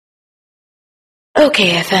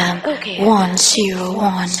okayfm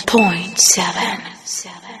 101.7.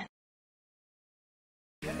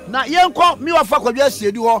 Na yenko mi wa fa kwadwa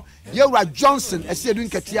Asiedu ho Yewura Johnson Asiedu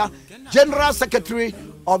Nketia, General Secretary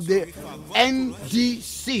of the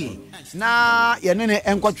NDC. Na yenene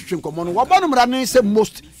enko twetwe nkomo no wobonu mra ne say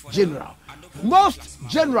most general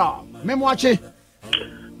memwache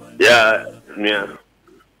yeah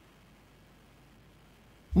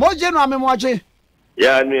most general memwache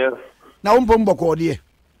yeah na umpo mboko de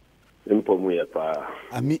impo mu ya pa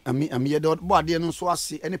ami ye do bo de no so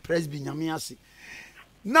ase ene presby nyame ase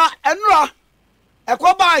na enura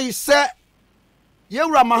ekoba yi se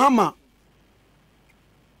Yewura Mahama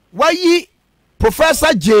wayi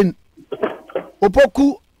Professor Jane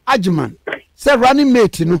Opoku Agyeman say running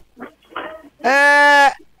mate no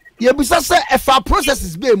ye bisa say efa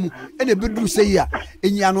processes be mu ene beduru say ya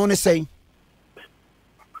enyia no ne say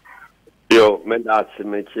yo men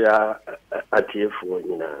asimechia atiefo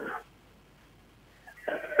nyina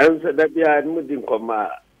ense da bia mudi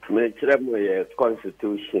nkoma mechire mo ye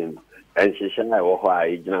constitution enhyehyɛ na wo ho a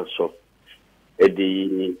igina so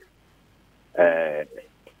edi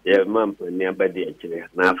ye mampani abadi akire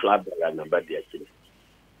na flabela na abadi akire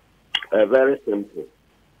very simple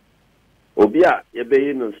obi a ye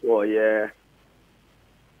beyi no so ye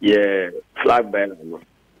flag bearer no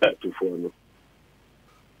tufo no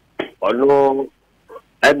ono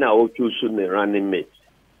na o choose ne running mate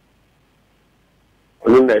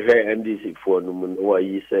ono na hwe NDC for no mu no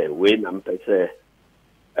yi say we na mpese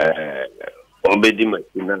obedi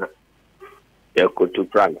makina ya kotu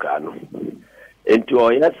pranka no enti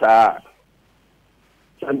o yesa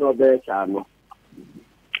sano be chano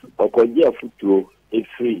okoje afutuo e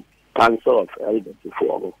free council of elders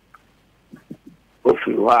for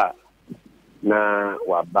ofiwa na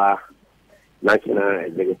waba National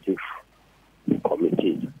Executive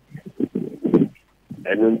Committee. And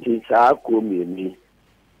until Sakumini,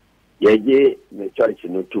 Yaje, the church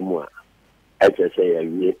no tumor,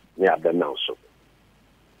 HSA, near the Nauso.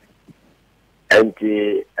 And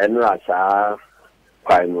the Enrasa,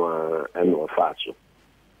 Quinoa, and Wafaso.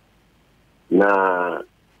 Na,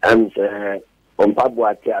 and on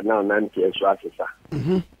Pabuatia now, Nanti as Rafisa.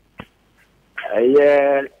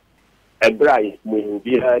 A bright will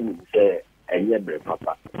be behind the Ebre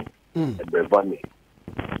papa, Ebre bonny.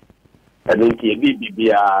 I don't see a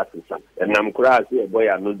baby and I'm crazy a boy.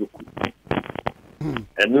 I know the cook.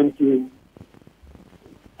 I don't see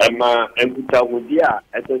Emma and Putamudia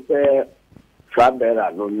as I say,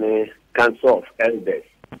 Fabera, no Council of Elders.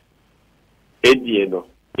 Ediano,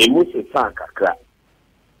 a Musa Sanka crack.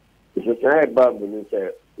 It's a giant bub when you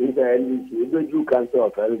say, in the end, you do Council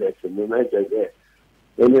of Elders and the measure there.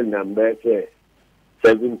 When the number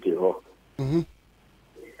 70 ho.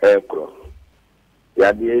 Ekro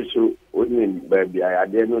ya de so oni baby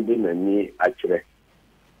ade no de nani akire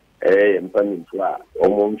empani twa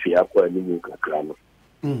omo mfi akwa ni mu kakra no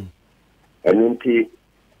enunti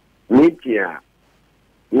nitia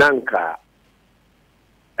nanka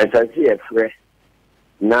asasi efre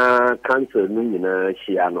na cancer no nyina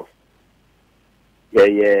hia no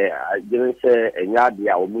ye agire se enya de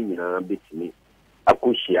a omo nyina betimi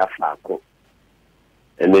akohia faako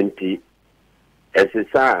enunti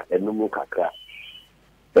esisa enumu kakra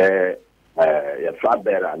ya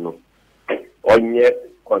fabera no onye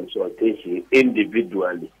consultation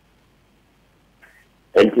individually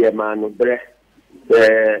enti emanu bre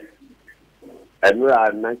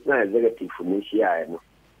anura national executive funishia no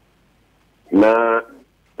na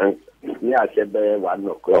ni asebe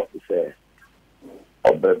 1 o'clock say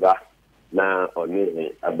obeba na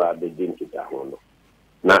oni aba begin kita hono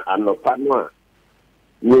na anopa no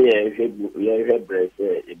a yeah,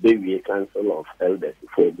 baby Council of Elders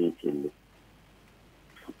for meeting.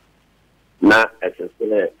 Now, as I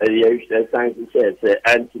said, science says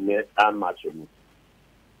anti-net armation.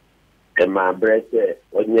 And my breast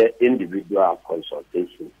on your individual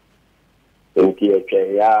consultation. In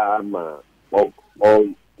Kiakaya, all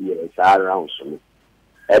years around me.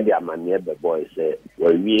 Every man never boy said,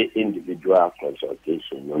 well, we individual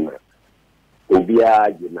consultation. No,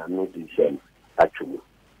 Ubia, you know, notice actually.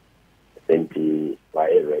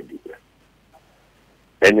 Why ready?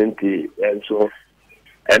 And so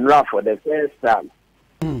for the first time,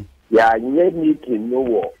 yeah, you meeting no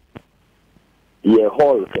war. Ye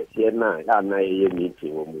hall, Katiana, and I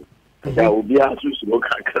meeting. There will be a smoke.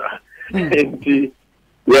 And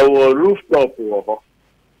there were rooftop.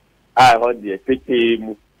 I heard the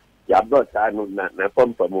pity. Ya brought I know na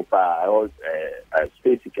pump mupa. I was a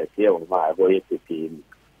space here on my way pity.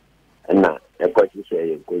 And now, a question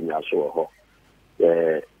say, going out so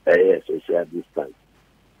social distance.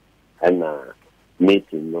 And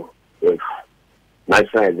meeting no with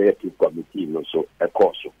National Executive Committee no so a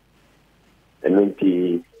course. And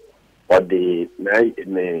then or the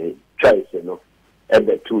choice no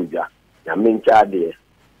ebe tuja na mencha de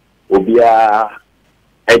obia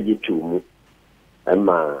ejitu mu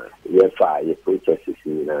ema ye fa ye processes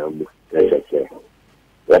ni na mu necessary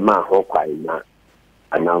ema ho kwai na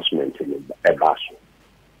announcement ni eba so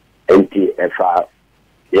enti efa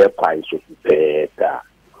ye kwai so peta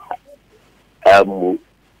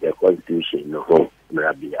the constitution no ho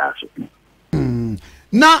mrabi aso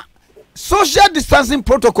na social distancing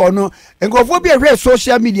protocol no engofo bi ehwe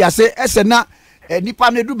social media say ese na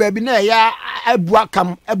nipa ne du ba bi na ya abua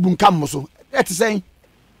kam abunkam so et say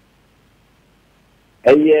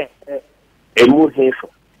eye emu hefo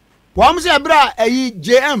wam se bra ayi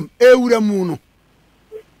JM ewura mu no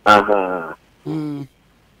aha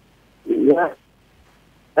yeah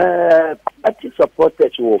party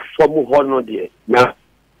supporters will form hono de na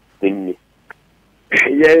ni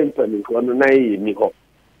ye ntani ko no na yi ni ho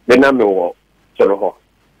na me wo soro ho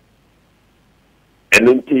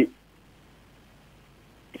enunti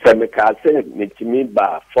se me ka se metimi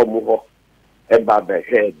ba form ho e ba be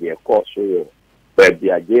head ye course wo ba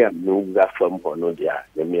bia je am no ga form ho no dia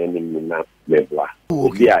ye me ni na me bla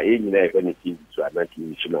bia e ni na e ni ti so na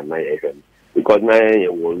ti so na ye he because na ye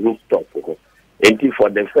wo rooftop ho and for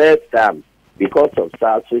the first time because of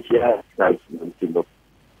social distancing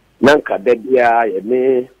nanka debia ye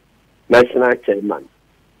me national chairman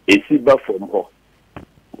esiba from ho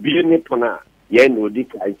bi ni pona ye no di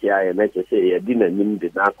kai ya ye na say ye di na nim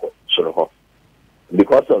de na ko soro ho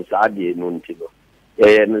because of sadi no ntino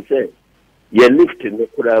ye no say ye lift no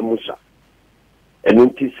kura musa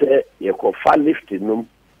enunti say ye ko fa lift no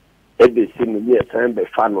e be sinu ye san be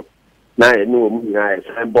fa no na ye no mu nya ye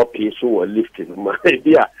san bo pi so wo lift no ma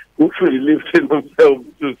bia who free lift no self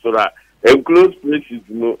to sora enclosed places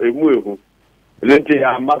no emu ehu enunti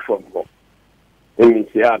ya ma from ho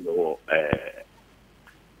no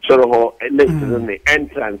sort of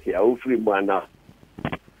entrance ya free mana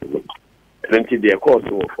until the course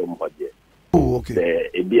from budget. Oh, okay.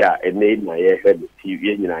 The idea a name na ye head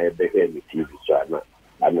TV and I be head TV so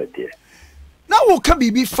I'm not there. Now can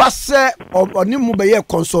be fast or new be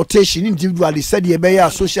consultation individually said ye be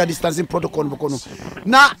social distancing protocol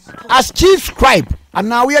now as chief scribe and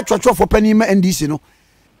now we are church for penima NDC no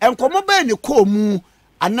and come be ne ko mu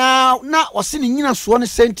ana na wose ne nyina so ne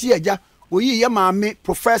senti agya oyi ye maame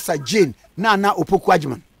Professor Jane na Opoku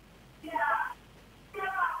Agyeman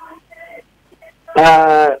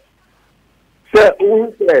sir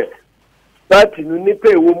unse that no nipa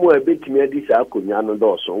ewo mu abetimi adi sa akonya no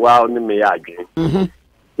do so wa ne me ya adwen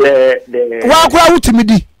the wa kura wutimi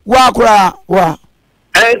di wa kura wa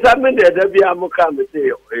sa me de da bia mo ka me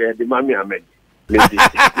say the mami amedi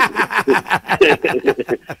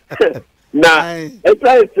na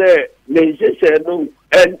I say legislation no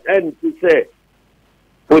and to say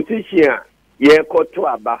position ye koto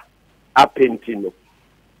aba apenti no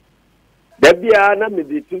da bia na me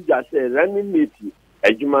di tu ja say running meeting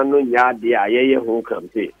adwuma no nya de a ye ho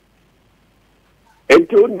campaign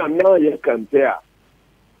ento na ye campaign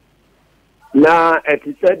na et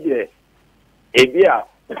said ye ebia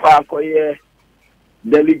fa koye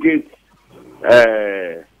delegate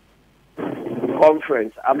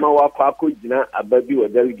conference ama wakwa ko gina ababi wa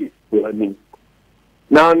delegate wani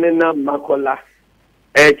na na makola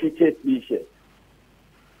chiche t-shirt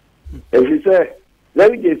say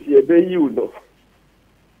delegate ye be you no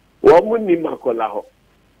wo mu ni makola ho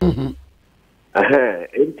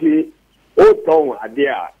enti o ton ade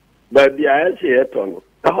a ba bia e se eton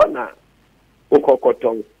ho na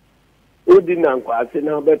ukokoton udi na nkwase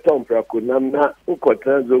na beton prakunam na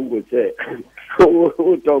ukotan zongo se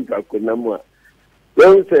uton prakunam a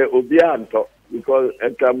don't say obianto because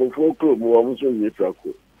entamufo club wo muso ni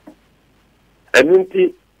prako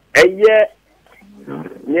enunti eye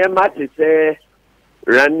ne mate se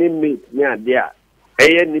running mate ni ade a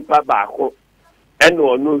eye nipa baako eno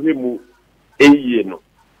ono hemu eye no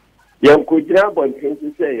yankojira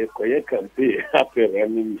bonten se ye koye campaign after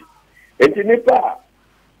running mate enti nipa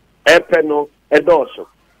epeno edoso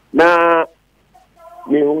na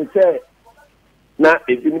mi hunse na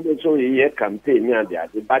ebini so ye campaign ni ade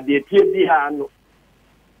ade ba de tie bi ha no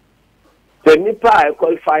te nipa e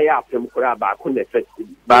qualify apem kura ba ko na effective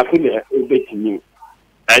ba ko na obetini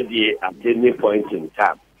ade at any point in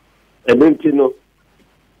time enti no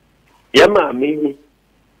ye ma mi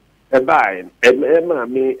e ba e ma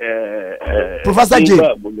mi Professor J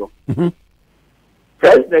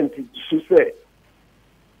President Suse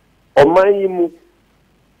Omanyimu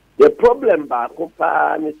the problem ba ko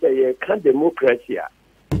pa ni say ye can democracy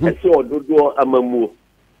ese ododo amamuo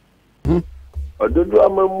ododo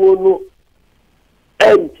amamuo no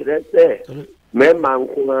enkyerɛ sɛ mɛma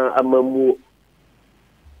nko amamuo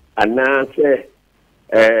anaasɛ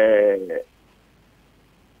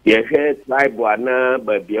yɛhwɛ tribe ana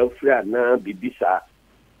baabi afiri ana bibisa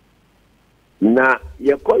na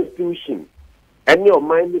yɛ constitution ɛne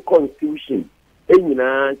ɔman ne constitution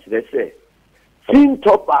enyinaa kyerɛ sɛ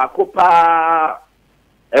sintɔ baako paa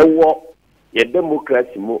ɛwɔ yɛ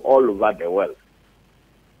democracy mu all over the world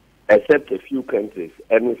except a few countries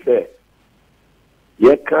ɛne sɛ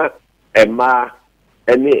yɛka ɛmaa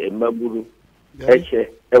ɛne ɛmaburu ɛhyɛ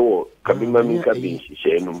ɛwɔ kabimami kabi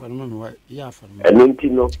nhyehyɛ no ɛno nti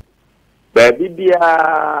no baabi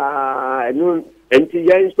biara ɛno nti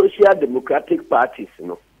yɛn social democratic parties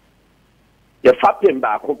no yɛfa pem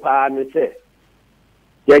baako paa ne sɛ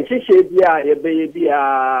yɛn nhyehyɛ biara yɛbɛyɛ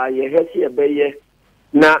biara yɛhɛ sɛ yɛbɛyɛ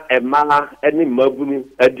na ɛmaa ɛne mmabunu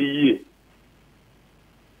adi yie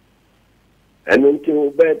ɛno nti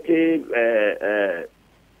wobɛte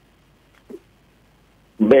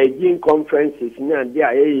Beijing conferences na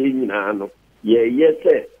dia yɛyɛ nyinaa no yɛyɛ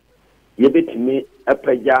sɛ yɛbɛtumi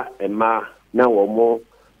apagya ɛmaa na wɔn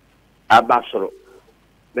aba soro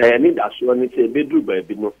na yɛne da soɔ ne sɛ ɛbɛduru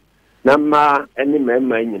baabi no na mmaa ne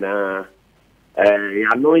mmarima nyinaa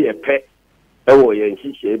yɛano yɛ pɛ ɛwɔ yɛn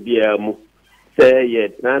nhyehyɛ biara mu sɛ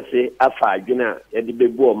yɛtena ase afa adwene a yɛde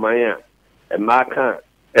bɛbu ɔman a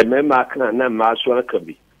mmarima ka na mmaa so aka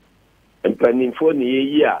bi mpanimfoɔ ne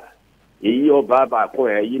yɛyi a eyi ọba baako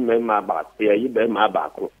eyi mema baako eyi bema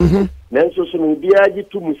baako nanso so no bia gi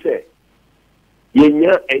tum se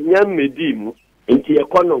enya medi mu enti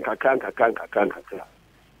ekono nkaka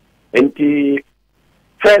enti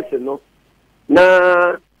first no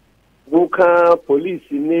na buka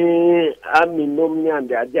police ni aminom ni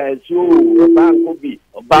ande aja esu banko bi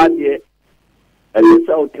oba de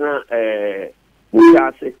elisa otra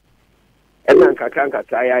mutase ɛna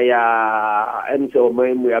nkaka ya ɛnse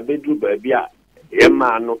ɔman mu abɛduru baabi a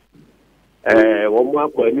yɛma no wɔn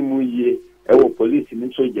akɔ anim yie ɛwɔ polisi ne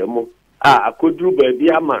soja mu a akɔduru baabi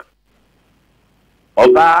ama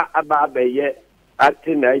ɔbaa aba abɛyɛ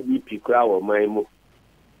ate na IGP kora wɔ ɔman mu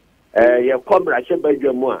yɛkɔ mmarahyɛ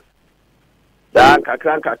badwa mu a saa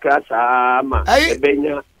nkakra saa ma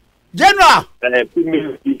ɛbɛnya general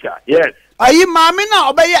female speaker yes ayi maame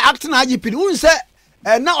na ɔbɛyɛ acting IGP wo nsɛ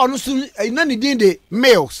na ono so na ne din de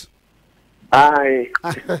males ai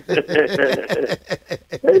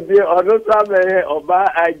ebi ono sabe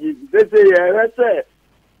oba aji bese ye rese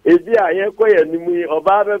ebi aye koye nimu yi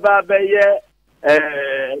oba beba beye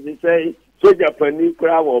they say soja pani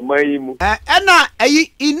kura wo man mu na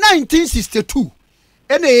ayi in 1962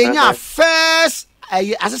 ena yenya first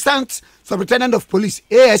assistant superintendent of police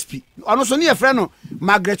ASP ono so ne ye frɛ no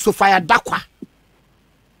Margaret Sophia Dakwa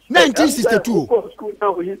 1962. School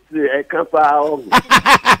now history I can't find.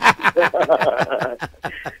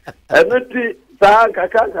 And not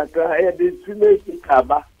kaka the female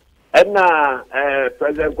kaba. And now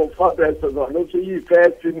President Conference was also you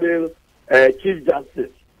first female Chief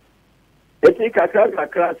Justice. Eti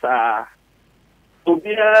kaka sa.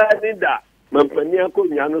 Obia nida. Mampania ko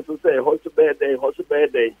nyano so say hospital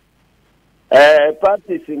day.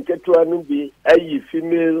 Parties in Ketua no bi ayi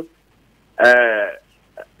female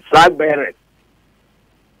flag bearers.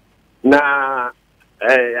 Na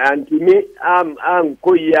antimi am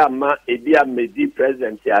koyama edia medi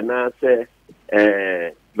president yana se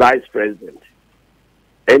vice president.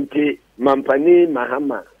 Enti Mampani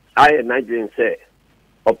Mahama aye Nigerian say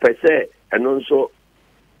opese enonso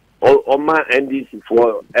Oma NDC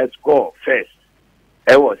for score first.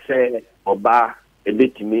 I was say Oba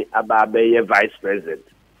ebetimi aba abeye vice president.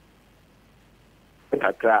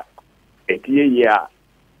 Kakra etiye ya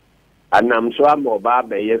anam so am Oba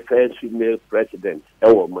abeye first female president.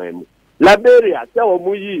 Ewo man. Liberia say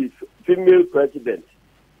omu yi female president.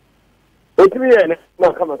 Otimi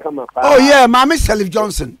kama. Oh yeah, Mami Salif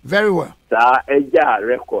Johnson, very well. Sa eja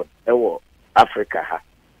record ewo Africa ha.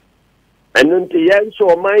 And until yen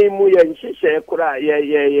so my mu yen share kura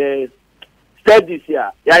ye studies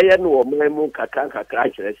ya no my mu kaka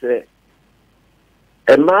say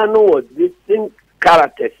a man was distinct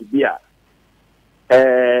characters bia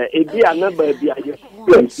e bia na ba bia ye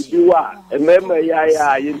bi wa e mema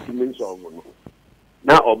ya yentimi so no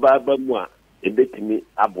na obaba mu a e betimi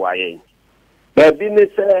aboa yen ba bi ne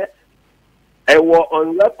say e wo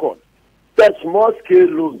on record that small scale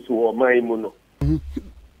loans wo my mu no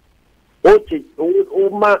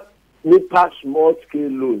Oma nipa small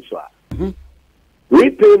scale loans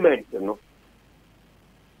repayment, you know.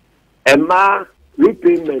 Emma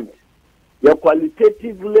repayment you're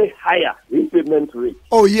qualitatively higher repayment rate.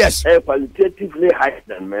 Oh, yes. Qualitatively higher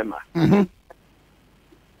than MEMA.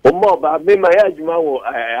 I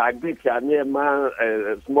agree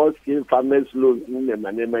with small scale farmers loans in the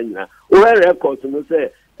management. Where records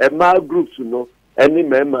say a groups, any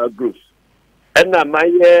member groups. And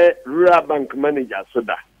my rural bank manager, so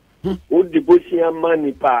that would the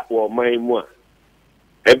money part or my more.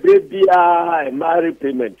 Every year, a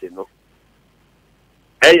repayment,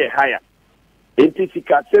 higher.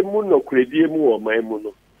 Intifika se muno credit mu o mai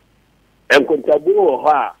muno. Enkontabu o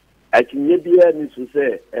ha akinye bia ni so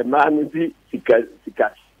se e ma no bi sika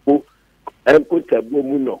o enkontabu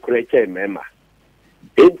mu no kreche mema.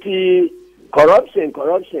 Enti corruption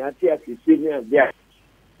ati asisinya bia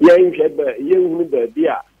ye nhweba ye hunu ba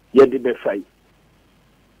bia ye de be fai.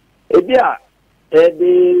 E bia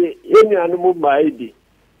de enu anu mu mai di.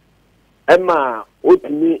 Ema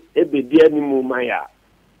otumi ebedi ani mu maya.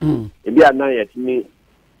 Ebi anayet ni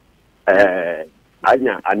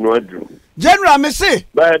anya anodru General me say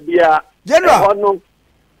ba bia General hono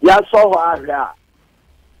ya so ho ahia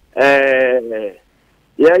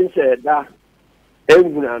yen se da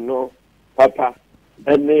enhuna no papa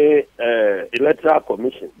any electoral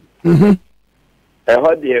commission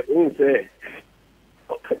ho de un se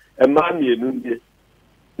e ma mi enu de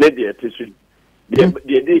ne de tisu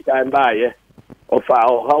de kan ba ye of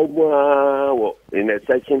how in a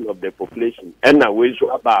section of the population, and a way so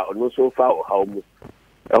about no so far how much.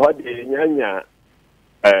 What the Yanya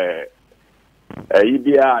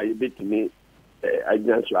Ibia, you bit me, I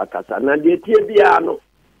just like us, and I did Tibiano.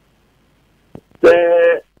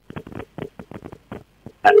 The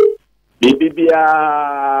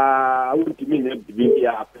Bibia, would mean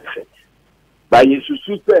Bibia perfect. By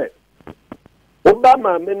Jesus,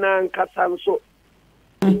 Obama, Menan Casanso.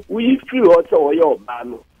 We feel also your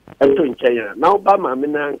ban and China. Now, Bama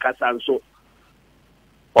Mina Casanso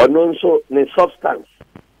or non so ne substance.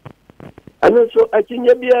 And also, I think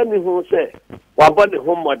you be any who say, what about the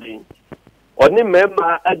home body? Or ne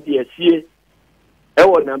member at the SCA,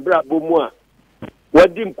 Ewan and Brabumwa,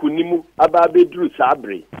 what dim Kunimu about Bedru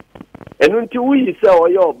Sabri. And until we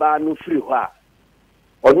say your ban free her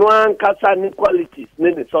or no Casan qualities,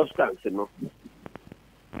 ne substance,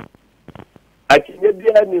 I think you be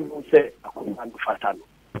any who say, Fatano.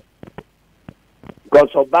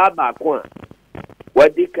 Because of Baba Kwan,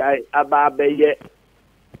 what did I Ababe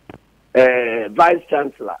Vice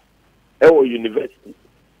Chancellor, Ewo University,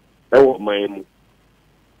 Ewo Miami.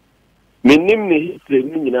 Me name ni history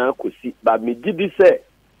ni na kusi, but me did say,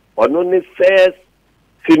 on only first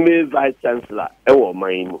female Vice Chancellor, Ewo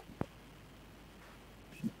Miami.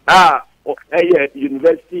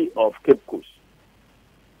 University of Cape Coast.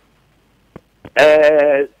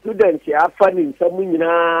 Students are finding someone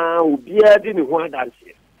now be adding one dance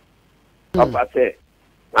here. Papa say,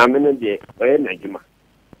 I'm in the Najima.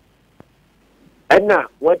 And now,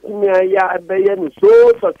 what me I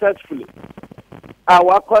so successfully.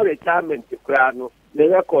 Our call retirement to Crano, the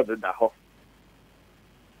record of the hall.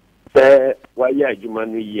 Say, why ya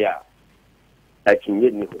Jumani ya? I can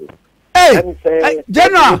get me. Hey,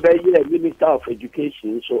 General, Minister of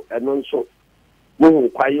Education, so and also, who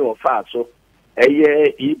quite your far so.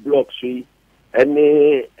 E-block suite,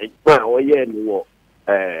 any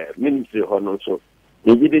ministry honor so.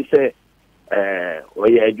 Indeed, say,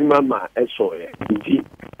 Jumama, so, indeed,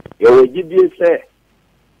 you say,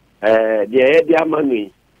 the idea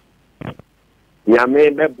money,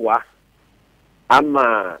 Yame Bebois,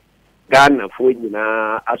 Ama Ghana for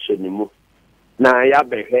Asonimu, Na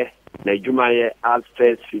Yabehe, Najumaya as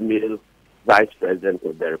first female Vice President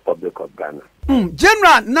of the Republic of Ghana.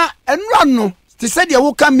 General, na enrano. They said you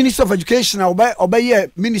will come Minister of Education or by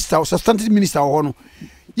Minister or Substantive Minister or no.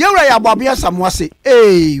 Yara ya babia samwase.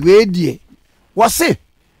 We die. Wase.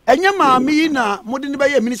 Enya maami na modern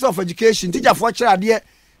by Minister of Education. Teacher for child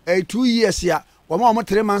 2 years ya. Wama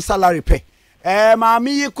 3 months salary pay.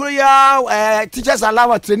 Maami kuya teachers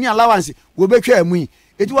allowance training allowance. We be twa mu.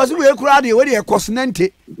 It was we kura de we de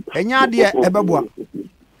cosinente. Enya de ebeboa.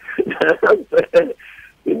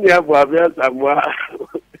 India babia samwa.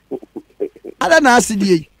 Ada na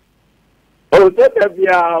asidi. Oh, that be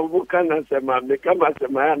a wukana sema me kama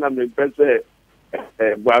sema na me pese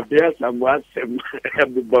babia samwa sem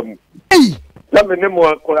ebubam. Na me nemo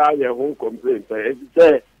akora ye ho complaint. It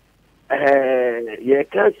say ye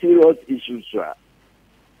can serious issues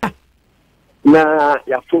na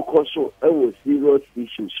ya focus on serious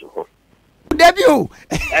issues ho. Debut.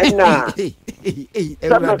 Na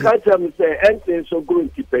some country say anything so go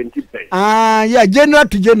into 20. Yeah, general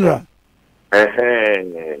to general.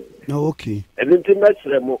 No, okay. And intimate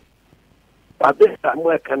remo. But this time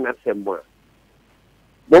I cannot say more.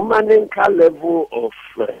 Bomaninka level of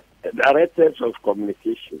directors of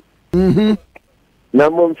communication.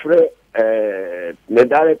 Namonfre the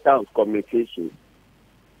director of communication.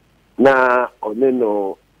 Na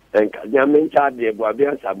oneno enkanyamincha de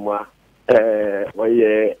Boabia Samoa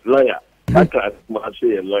oye lawyer. Aka a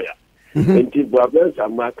lawyer. Enti Boabia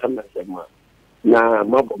Samoa kana sema. Na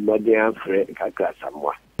mabo mode afre kakra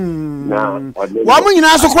Samoa. Na oneno wa mu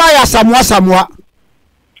nyina so kwa ya Samoa.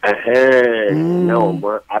 Na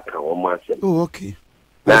oma aka oma asem. Oh, okay.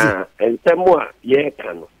 Na ntemo a ye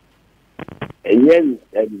ka no. Enye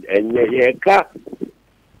ye ka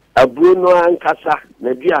aburu no ankasa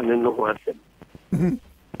na duane no ho asem.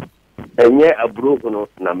 Enye aburu no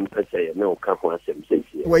na mpese ye na o ka ho asem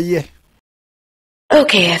sesi. Waye.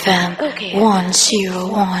 OKFM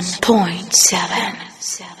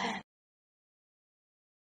 101.7.